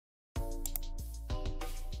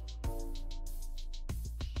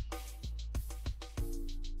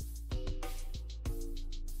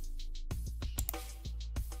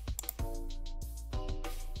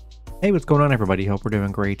Hey, what's going on, everybody? Hope we're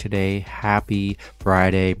doing great today. Happy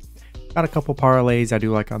Friday. Got a couple parlays I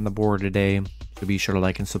do like on the board today, so be sure to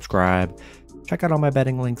like and subscribe. Check out all my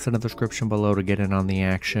betting links in the description below to get in on the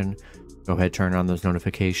action. Go ahead, turn on those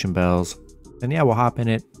notification bells. And yeah, we'll hop in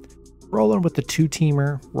it. Rolling with the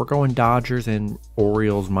two-teamer. We're going Dodgers and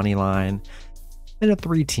Orioles money line. Then a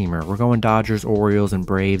three-teamer. We're going Dodgers, Orioles, and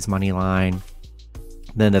Braves money line.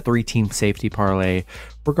 Then the three-team safety parlay,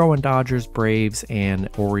 we're going Dodgers, Braves, and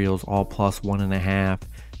Orioles all plus 1.5.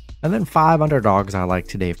 And then 5 underdogs I like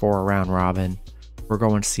today for a round robin. We're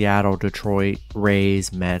going Seattle, Detroit,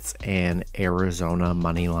 Rays, Mets, and Arizona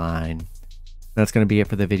money line. That's going to be it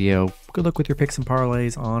for the video. Good luck with your picks and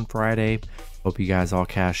parlays on Friday. Hope you guys all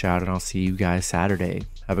cash out, and I'll see you guys Saturday.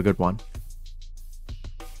 Have a good one.